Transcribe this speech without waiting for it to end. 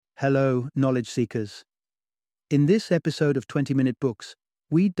Hello, knowledge seekers. In this episode of 20-Minute Books,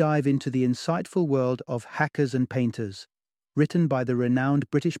 we dive into the insightful world of Hackers and Painters, written by the renowned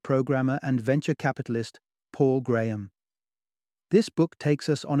British programmer and venture capitalist Paul Graham. This book takes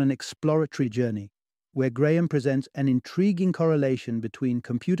us on an exploratory journey, where Graham presents an intriguing correlation between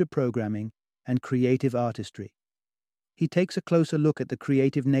computer programming and creative artistry. He takes a closer look at the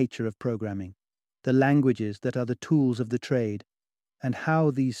creative nature of programming, the languages that are the tools of the trade, and how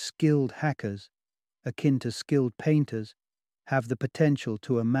these skilled hackers, akin to skilled painters, have the potential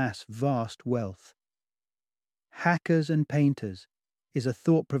to amass vast wealth. Hackers and Painters is a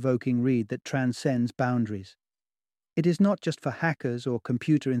thought-provoking read that transcends boundaries. It is not just for hackers or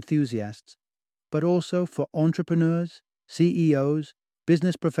computer enthusiasts, but also for entrepreneurs, CEOs,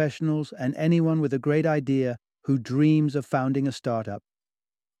 business professionals, and anyone with a great idea who dreams of founding a startup.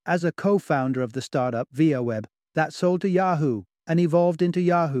 As a co-founder of the startup ViaWeb that sold to Yahoo and evolved into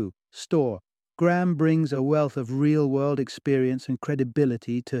Yahoo Store, Graham brings a wealth of real-world experience and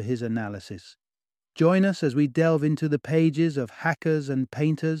credibility to his analysis. Join us as we delve into the pages of Hackers and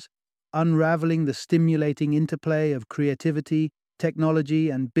Painters, unraveling the stimulating interplay of creativity,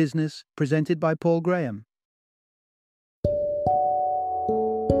 technology, and business presented by Paul Graham.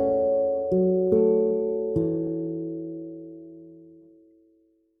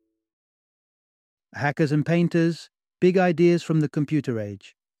 Hackers and Painters, Big Ideas from the Computer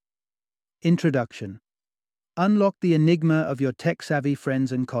Age. Introduction. Unlock the enigma of your tech-savvy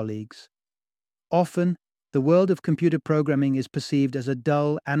friends and colleagues. Often, the world of computer programming is perceived as a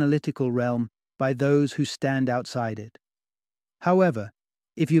dull, analytical realm by those who stand outside it. However,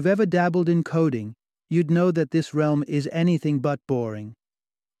 if you've ever dabbled in coding, you'd know that this realm is anything but boring.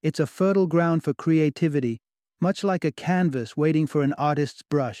 It's a fertile ground for creativity, much like a canvas waiting for an artist's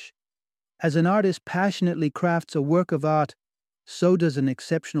brush. As an artist passionately crafts a work of art, so does an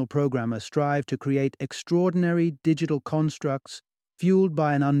exceptional programmer strive to create extraordinary digital constructs fueled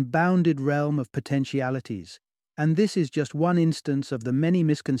by an unbounded realm of potentialities. And this is just one instance of the many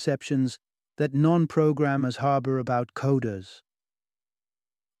misconceptions that non-programmers harbor about coders.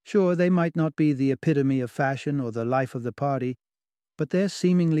 Sure, they might not be the epitome of fashion or the life of the party, but their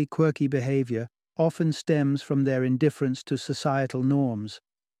seemingly quirky behavior often stems from their indifference to societal norms,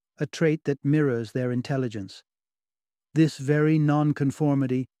 a trait that mirrors their intelligence. This very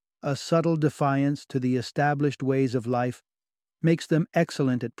nonconformity, a subtle defiance to the established ways of life, makes them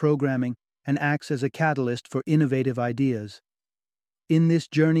excellent at programming and acts as a catalyst for innovative ideas. In this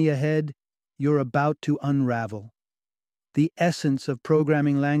journey ahead, you're about to unravel the essence of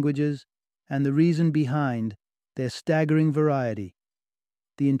programming languages and the reason behind their staggering variety,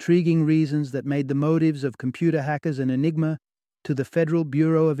 the intriguing reasons that made the motives of computer hackers an enigma to the Federal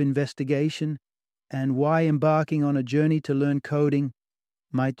Bureau of Investigation, and why embarking on a journey to learn coding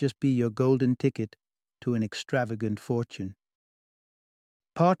might just be your golden ticket to an extravagant fortune.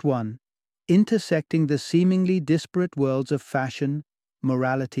 Part 1. Intersecting the seemingly disparate worlds of fashion,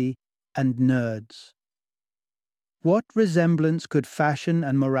 morality, and nerds. What resemblance could fashion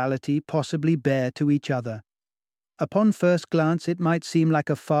and morality possibly bear to each other? Upon first glance, it might seem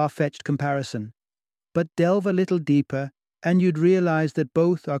like a far-fetched comparison, but delve a little deeper and you'd realize that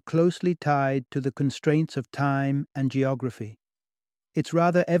both are closely tied to the constraints of time and geography. It's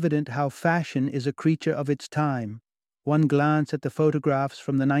rather evident how fashion is a creature of its time. One glance at the photographs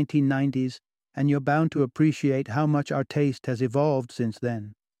from the 1990s, and you're bound to appreciate how much our taste has evolved since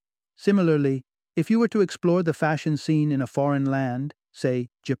then. Similarly, if you were to explore the fashion scene in a foreign land, say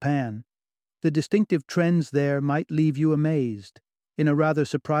Japan, the distinctive trends there might leave you amazed. In a rather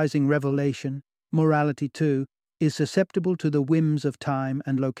surprising revelation, morality, too, is susceptible to the whims of time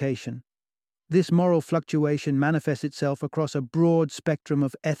and location. This moral fluctuation manifests itself across a broad spectrum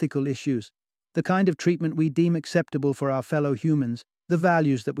of ethical issues, the kind of treatment we deem acceptable for our fellow humans, the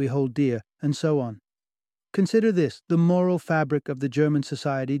values that we hold dear, and so on. Consider this: the moral fabric of the German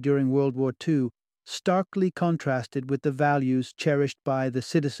society during World War II starkly contrasted with the values cherished by the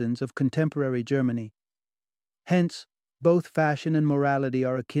citizens of contemporary Germany. Hence, both fashion and morality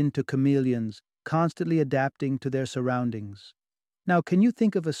are akin to chameleons, constantly adapting to their surroundings. Now, can you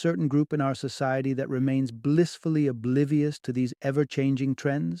think of a certain group in our society that remains blissfully oblivious to these ever-changing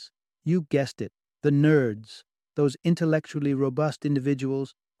trends? You guessed it, the nerds, those intellectually robust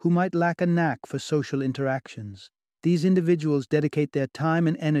individuals who might lack a knack for social interactions. These individuals dedicate their time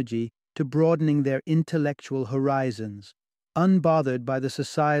and energy to broadening their intellectual horizons, unbothered by the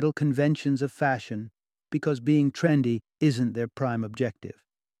societal conventions of fashion, because being trendy isn't their prime objective.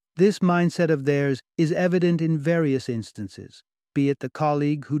 This mindset of theirs is evident in various instances, be it the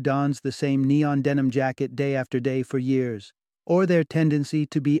colleague who dons the same neon denim jacket day after day for years, or their tendency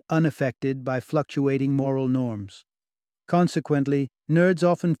to be unaffected by fluctuating moral norms. Consequently, nerds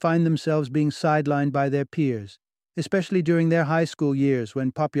often find themselves being sidelined by their peers, especially during their high school years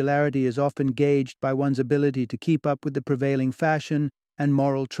when popularity is often gauged by one's ability to keep up with the prevailing fashion and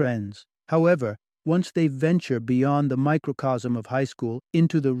moral trends. However, once they venture beyond the microcosm of high school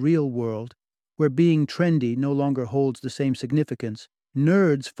into the real world, where being trendy no longer holds the same significance,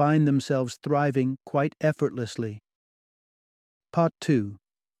 nerds find themselves thriving quite effortlessly. Part 2.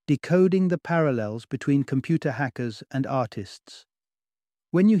 Decoding the parallels between computer hackers and artists.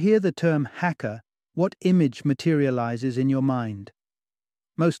 When you hear the term hacker, what image materializes in your mind?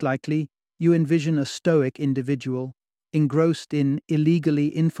 Most likely, you envision a stoic individual, engrossed in illegally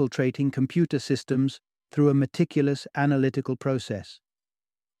infiltrating computer systems through a meticulous analytical process.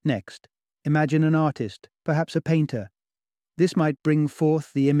 Next, imagine an artist, perhaps a painter. This might bring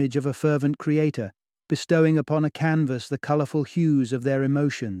forth the image of a fervent creator, bestowing upon a canvas the colorful hues of their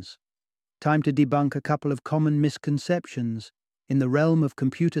emotions. Time to debunk a couple of common misconceptions. In the realm of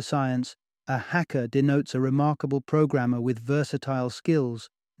computer science, a hacker denotes a remarkable programmer with versatile skills,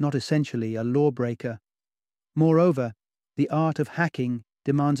 not essentially a lawbreaker. Moreover, the art of hacking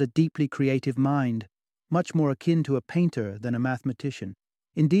demands a deeply creative mind, much more akin to a painter than a mathematician.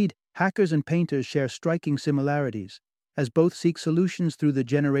 Indeed, hackers and painters share striking similarities, as both seek solutions through the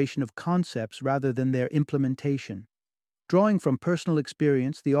generation of concepts rather than their implementation. Drawing from personal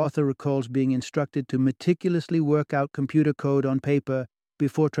experience, the author recalls being instructed to meticulously work out computer code on paper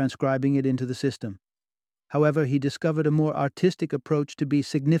before transcribing it into the system. However, he discovered a more artistic approach to be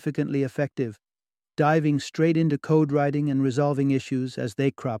significantly effective, diving straight into code writing and resolving issues as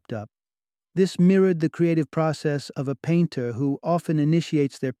they cropped up. This mirrored the creative process of a painter who often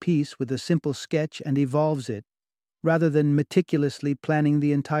initiates their piece with a simple sketch and evolves it, rather than meticulously planning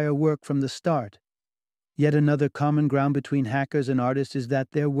the entire work from the start. Yet another common ground between hackers and artists is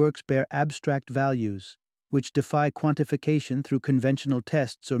that their works bear abstract values, which defy quantification through conventional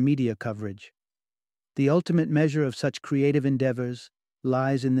tests or media coverage. The ultimate measure of such creative endeavors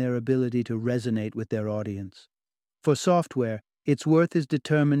lies in their ability to resonate with their audience. For software, its worth is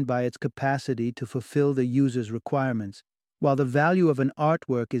determined by its capacity to fulfill the user's requirements, while the value of an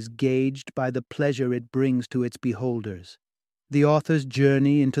artwork is gauged by the pleasure it brings to its beholders. The author's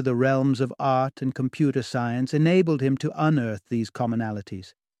journey into the realms of art and computer science enabled him to unearth these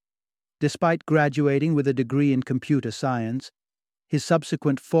commonalities. Despite graduating with a degree in computer science, his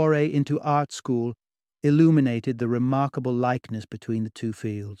subsequent foray into art school illuminated the remarkable likeness between the two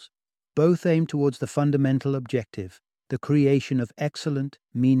fields. Both aim towards the fundamental objective, the creation of excellent,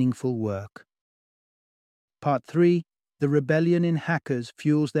 meaningful work. Part 3. The rebellion in hackers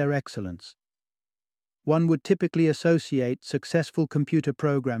fuels their excellence. One would typically associate successful computer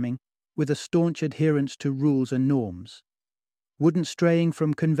programming with a staunch adherence to rules and norms. Wouldn't straying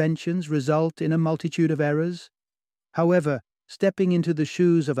from conventions result in a multitude of errors? However, stepping into the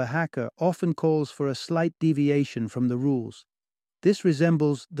shoes of a hacker often calls for a slight deviation from the rules. This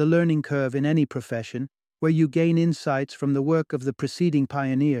resembles the learning curve in any profession, where you gain insights from the work of the preceding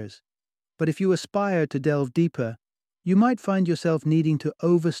pioneers. But if you aspire to delve deeper, you might find yourself needing to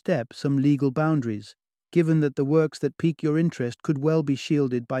overstep some legal boundaries, given that the works that pique your interest could well be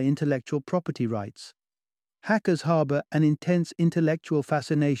shielded by intellectual property rights. Hackers harbor an intense intellectual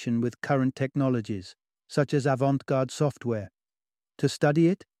fascination with current technologies, such as avant-garde software. To study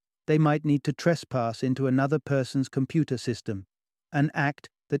it, they might need to trespass into another person's computer system, an act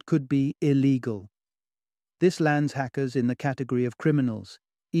that could be illegal. This lands hackers in the category of criminals,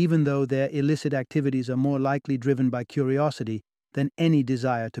 even though their illicit activities are more likely driven by curiosity than any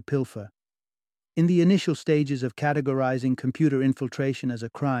desire to pilfer. In the initial stages of categorizing computer infiltration as a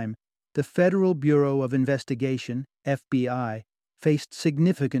crime, the Federal Bureau of Investigation, FBI, faced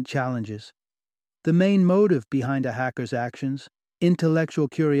significant challenges. The main motive behind a hacker's actions, intellectual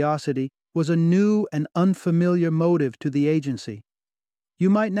curiosity, was a new and unfamiliar motive to the agency. You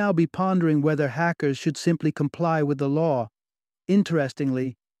might now be pondering whether hackers should simply comply with the law.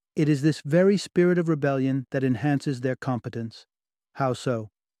 Interestingly, it is this very spirit of rebellion that enhances their competence. How so?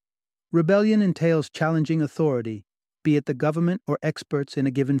 Rebellion entails challenging authority, be it the government or experts in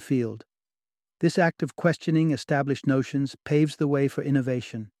a given field. This act of questioning established notions paves the way for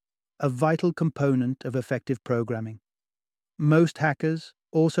innovation, a vital component of effective programming. Most hackers,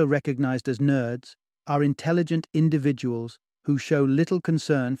 also recognized as nerds, are intelligent individuals who show little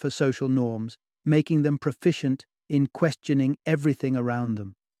concern for social norms, making them proficient in questioning everything around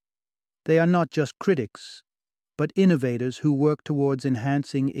them. They are not just critics, but innovators who work towards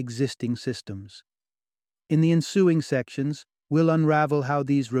enhancing existing systems. In the ensuing sections, we'll unravel how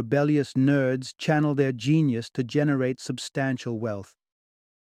these rebellious nerds channel their genius to generate substantial wealth.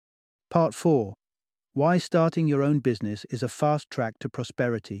 Part 4. Why starting your own business is a fast track to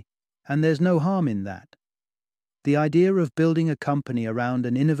prosperity, and there's no harm in that. The idea of building a company around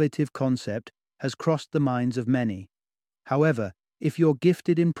an innovative concept has crossed the minds of many. However, if you're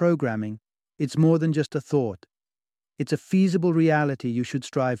gifted in programming, it's more than just a thought. It's a feasible reality you should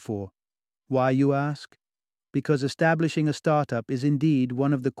strive for. Why, you ask? Because establishing a startup is indeed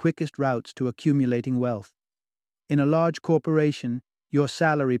one of the quickest routes to accumulating wealth. In a large corporation, your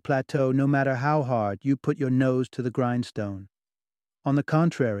salary plateau no matter how hard you put your nose to the grindstone. On the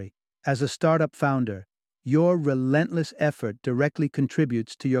contrary, as a startup founder, your relentless effort directly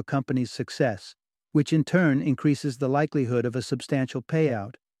contributes to your company's success, which in turn increases the likelihood of a substantial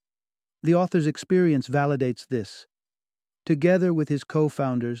payout. The author's experience validates this. Together with his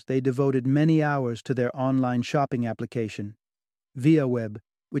co-founders, they devoted many hours to their online shopping application, ViaWeb,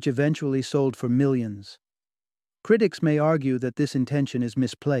 which eventually sold for millions. Critics may argue that this intention is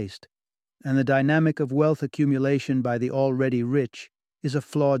misplaced, and the dynamic of wealth accumulation by the already rich is a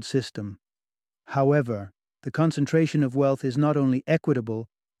flawed system. However, the concentration of wealth is not only equitable,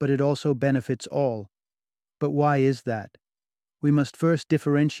 but it also benefits all. But why is that? We must first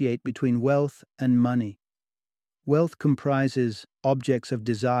differentiate between wealth and money. Wealth comprises objects of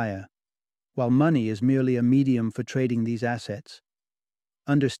desire, while money is merely a medium for trading these assets.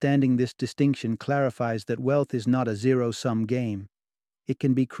 Understanding this distinction clarifies that wealth is not a zero-sum game. It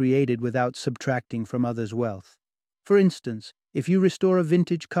can be created without subtracting from others' wealth. For instance, if you restore a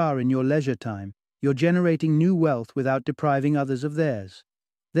vintage car in your leisure time, you're generating new wealth without depriving others of theirs.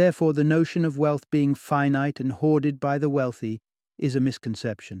 Therefore, the notion of wealth being finite and hoarded by the wealthy is a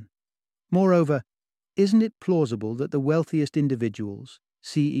misconception. Moreover, isn't it plausible that the wealthiest individuals,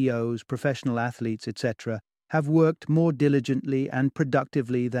 CEOs, professional athletes, etc., have worked more diligently and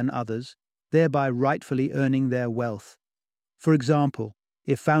productively than others, thereby rightfully earning their wealth? For example,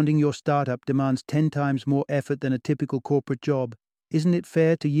 if founding your startup demands 10 times more effort than a typical corporate job, isn't it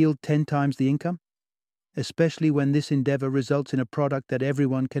fair to yield 10 times the income? Especially when this endeavor results in a product that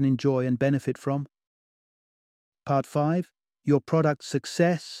everyone can enjoy and benefit from. Part 5. Your product's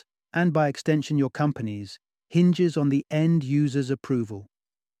success, and by extension your company's, hinges on the end user's approval.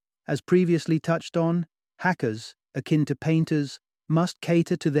 As previously touched on, hackers, akin to painters, must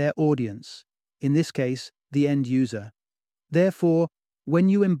cater to their audience, in this case, the end user. Therefore, when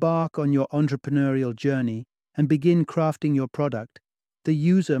you embark on your entrepreneurial journey and begin crafting your product, the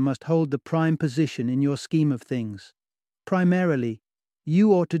user must hold the prime position in your scheme of things. Primarily,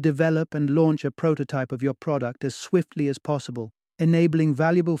 you ought to develop and launch a prototype of your product as swiftly as possible, enabling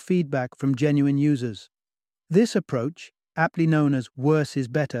valuable feedback from genuine users. This approach, aptly known as worse is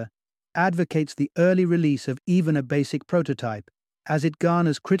better, advocates the early release of even a basic prototype, as it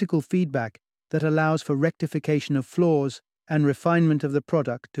garners critical feedback that allows for rectification of flaws and refinement of the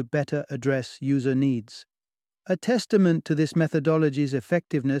product to better address user needs. A testament to this methodology's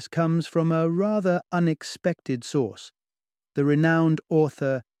effectiveness comes from a rather unexpected source, the renowned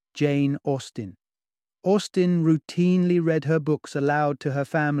author Jane Austen. Austen routinely read her books aloud to her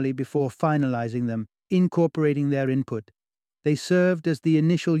family before finalizing them, incorporating their input. They served as the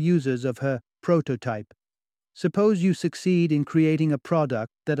initial users of her prototype. Suppose you succeed in creating a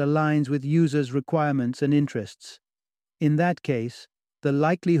product that aligns with users' requirements and interests. In that case, the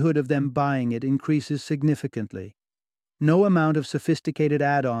likelihood of them buying it increases significantly. No amount of sophisticated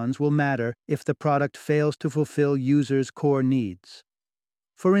add-ons will matter if the product fails to fulfill users' core needs.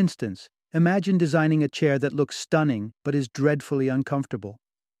 For instance, imagine designing a chair that looks stunning but is dreadfully uncomfortable.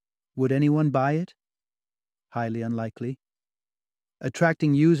 Would anyone buy it? Highly unlikely.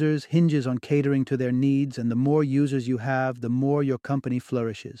 Attracting users hinges on catering to their needs, and the more users you have, the more your company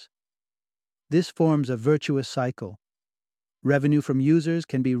flourishes. This forms a virtuous cycle. Revenue from users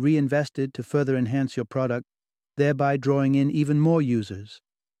can be reinvested to further enhance your product, thereby drawing in even more users.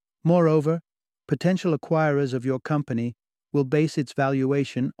 Moreover, potential acquirers of your company will base its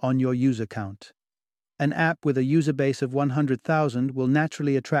valuation on your user count. An app with a user base of 100,000 will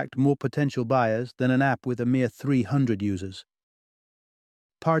naturally attract more potential buyers than an app with a mere 300 users.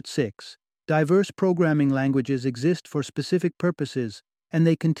 Part 6. Diverse programming languages exist for specific purposes, and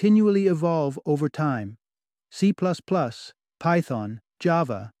they continually evolve over time. C++, Python,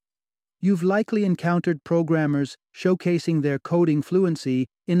 Java. You've likely encountered programmers showcasing their coding fluency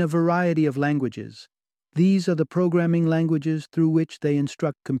in a variety of languages. These are the programming languages through which they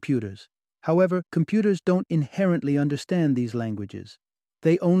instruct computers. However, computers don't inherently understand these languages.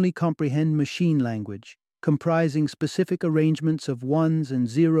 They only comprehend machine language, comprising specific arrangements of ones and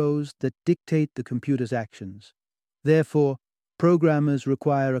zeros that dictate the computer's actions. Therefore, programmers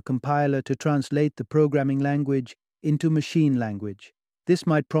require a compiler to translate the programming language into machine language. This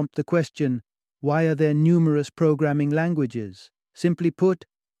might prompt the question, why are there numerous programming languages? Simply put,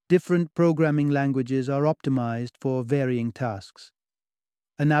 different programming languages are optimized for varying tasks.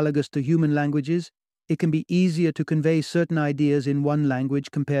 Analogous to human languages, it can be easier to convey certain ideas in one language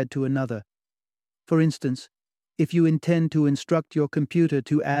compared to another. For instance, if you intend to instruct your computer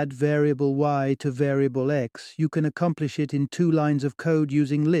to add variable y to variable x, you can accomplish it in 2 lines of code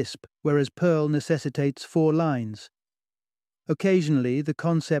using Lisp, whereas Perl necessitates 4 lines. Occasionally, the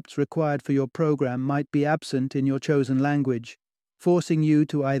concepts required for your program might be absent in your chosen language, forcing you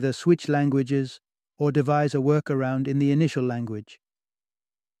to either switch languages or devise a workaround in the initial language.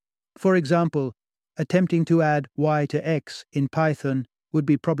 For example, attempting to add y to x in Python would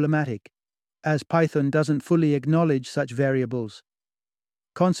be problematic, as Python doesn't fully acknowledge such variables.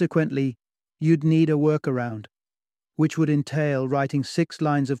 Consequently, you'd need a workaround, which would entail writing 6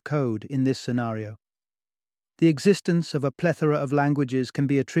 lines of code in this scenario. The existence of a plethora of languages can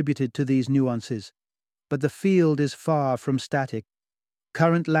be attributed to these nuances, but the field is far from static.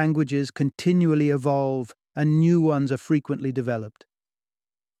 Current languages continually evolve, and new ones are frequently developed.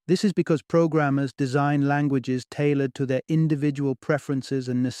 This is because programmers design languages tailored to their individual preferences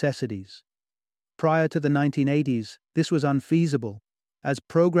and necessities. Prior to the 1980s, this was unfeasible, as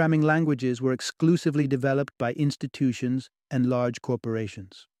programming languages were exclusively developed by institutions and large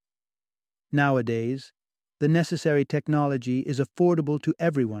corporations. Nowadays, the necessary technology is affordable to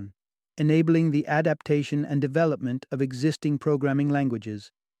everyone, enabling the adaptation and development of existing programming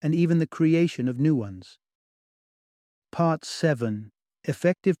languages and even the creation of new ones. Part 7.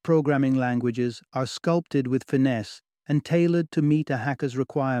 Effective programming languages are sculpted with finesse and tailored to meet a hacker's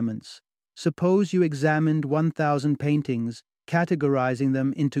requirements. Suppose you examined 1,000 paintings, categorizing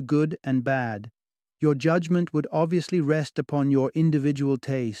them into good and bad. Your judgment would obviously rest upon your individual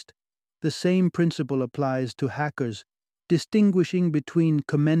taste. The same principle applies to hackers, distinguishing between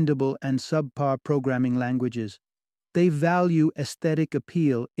commendable and subpar programming languages. They value aesthetic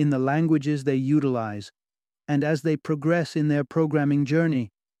appeal in the languages they utilize, and as they progress in their programming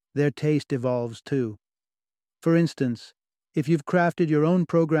journey, their taste evolves too. For instance, if you've crafted your own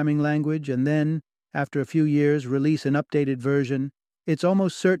programming language and then, after a few years, release an updated version, it's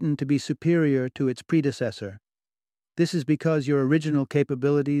almost certain to be superior to its predecessor. This is because your original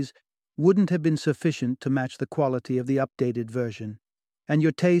capabilities wouldn't have been sufficient to match the quality of the updated version, and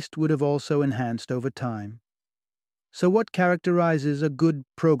your taste would have also enhanced over time. So what characterizes a good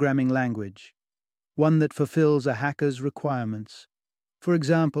programming language? One that fulfills a hacker's requirements. For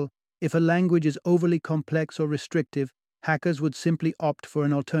example, if a language is overly complex or restrictive, hackers would simply opt for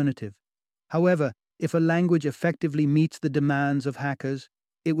an alternative. However, if a language effectively meets the demands of hackers,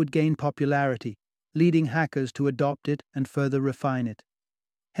 it would gain popularity, leading hackers to adopt it and further refine it.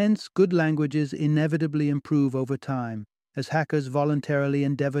 Hence, good languages inevitably improve over time, as hackers voluntarily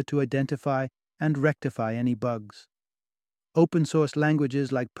endeavor to identify and rectify any bugs. Open-source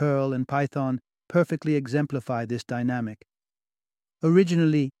languages like Perl and Python perfectly exemplify this dynamic.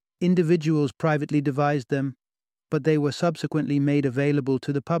 Originally, individuals privately devised them, but they were subsequently made available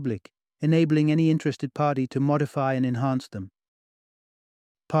to the public, enabling any interested party to modify and enhance them.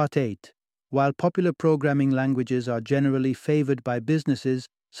 Part 8. While popular programming languages are generally favored by businesses,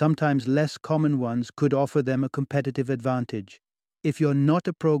 sometimes less common ones could offer them a competitive advantage. If you're not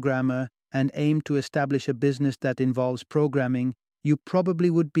a programmer and aim to establish a business that involves programming, you probably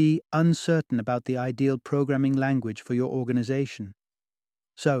would be uncertain about the ideal programming language for your organization.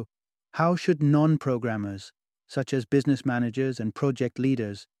 So, how should non-programmers, such as business managers and project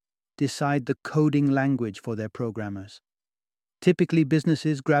leaders, decide the coding language for their programmers? Typically,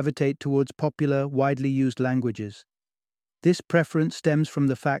 businesses gravitate towards popular, widely used languages. This preference stems from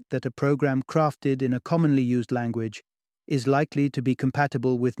the fact that a program crafted in a commonly used language is likely to be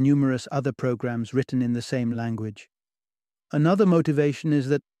compatible with numerous other programs written in the same language. Another motivation is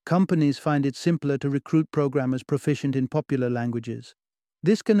that companies find it simpler to recruit programmers proficient in popular languages.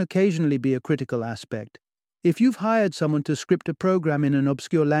 This can occasionally be a critical aspect. If you've hired someone to script a program in an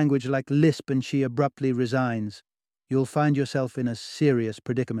obscure language like Lisp and she abruptly resigns, you'll find yourself in a serious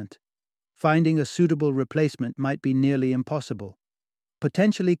predicament. Finding a suitable replacement might be nearly impossible,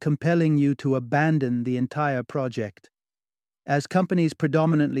 potentially compelling you to abandon the entire project. As companies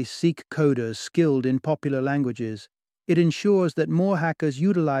predominantly seek coders skilled in popular languages, it ensures that more hackers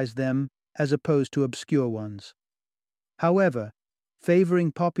utilize them as opposed to obscure ones. However,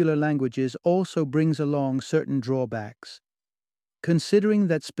 favoring popular languages also brings along certain drawbacks. Considering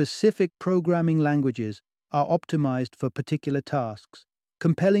that specific programming languages are optimized for particular tasks,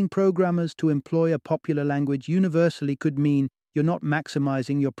 compelling programmers to employ a popular language universally could mean you're not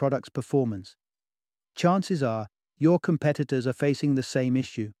maximizing your product's performance. Chances are your competitors are facing the same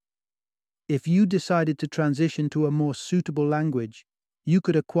issue. If you decided to transition to a more suitable language, you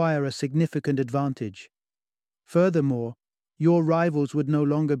could acquire a significant advantage. Furthermore, your rivals would no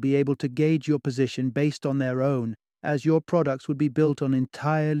longer be able to gauge your position based on their own, as your products would be built on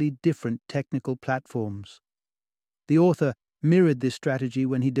entirely different technical platforms. The author mirrored this strategy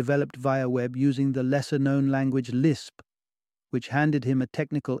when he developed ViaWeb using the lesser-known language Lisp, which handed him a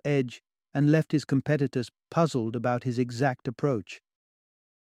technical edge and left his competitors puzzled about his exact approach.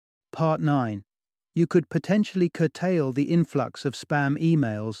 Part 9. You could potentially curtail the influx of spam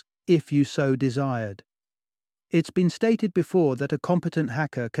emails if you so desired. It's been stated before that a competent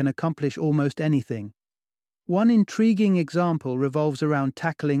hacker can accomplish almost anything. One intriguing example revolves around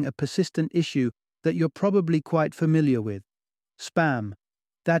tackling a persistent issue that you're probably quite familiar with: spam,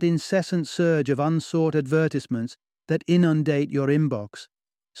 that incessant surge of unsought advertisements that inundate your inbox.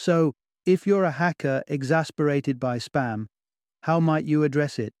 So, if you're a hacker exasperated by spam, how might you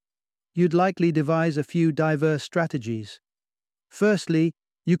address it? You'd likely devise a few diverse strategies. Firstly,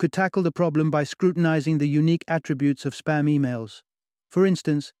 you could tackle the problem by scrutinizing the unique attributes of spam emails. For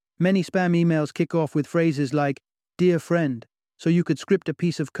instance, many spam emails kick off with phrases like, "Dear friend," so you could script a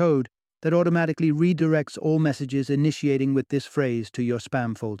piece of code that automatically redirects all messages initiating with this phrase to your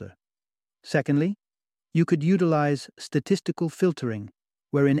spam folder. Secondly, you could utilize statistical filtering,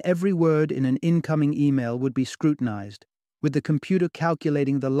 wherein every word in an incoming email would be scrutinized, with the computer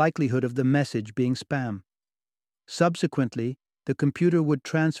calculating the likelihood of the message being spam. Subsequently, the computer would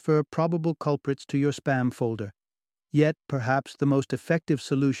transfer probable culprits to your spam folder. Yet, perhaps the most effective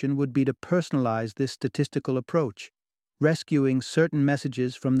solution would be to personalize this statistical approach, rescuing certain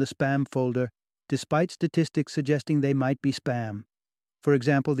messages from the spam folder despite statistics suggesting they might be spam. For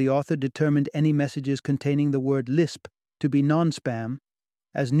example, the author determined any messages containing the word Lisp to be non-spam,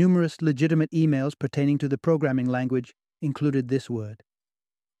 as numerous legitimate emails pertaining to the programming language included this word.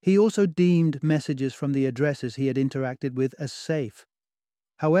 He also deemed messages from the addresses he had interacted with as safe.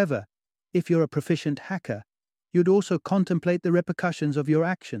 However, if you're a proficient hacker, you'd also contemplate the repercussions of your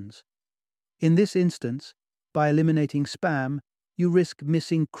actions. In this instance, by eliminating spam, you risk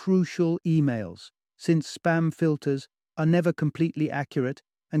missing crucial emails, since spam filters are never completely accurate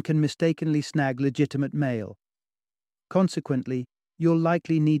and can mistakenly snag legitimate mail. Consequently, you'll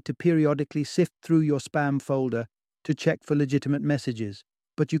likely need to periodically sift through your spam folder to check for legitimate messages,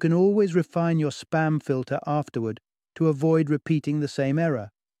 but you can always refine your spam filter afterward to avoid repeating the same error.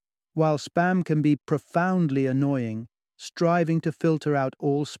 While spam can be profoundly annoying, striving to filter out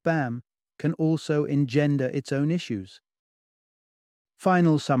all spam can also engender its own issues.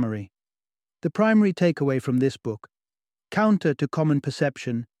 Final summary. The primary takeaway from this book: counter to common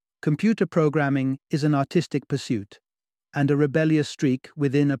perception, computer programming is an artistic pursuit, and a rebellious streak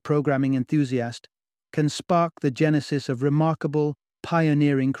within a programming enthusiast can spark the genesis of remarkable,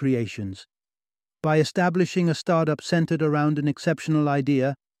 pioneering creations. By establishing a startup centered around an exceptional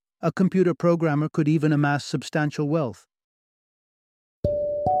idea, a computer programmer could even amass substantial wealth.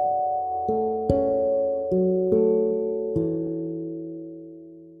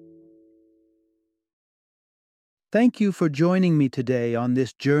 Thank you for joining me today on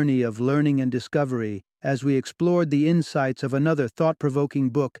this journey of learning and discovery as we explored the insights of another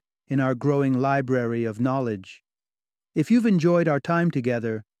thought-provoking book in our growing library of knowledge. If you've enjoyed our time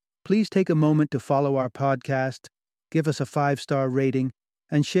together, please take a moment to follow our podcast, give us a 5-star rating,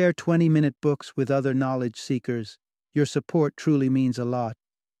 and share 20-minute books with other knowledge seekers. Your support truly means a lot.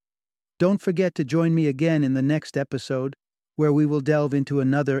 Don't forget to join me again in the next episode, where we will delve into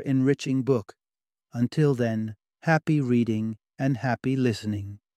another enriching book. Until then, happy reading and happy listening.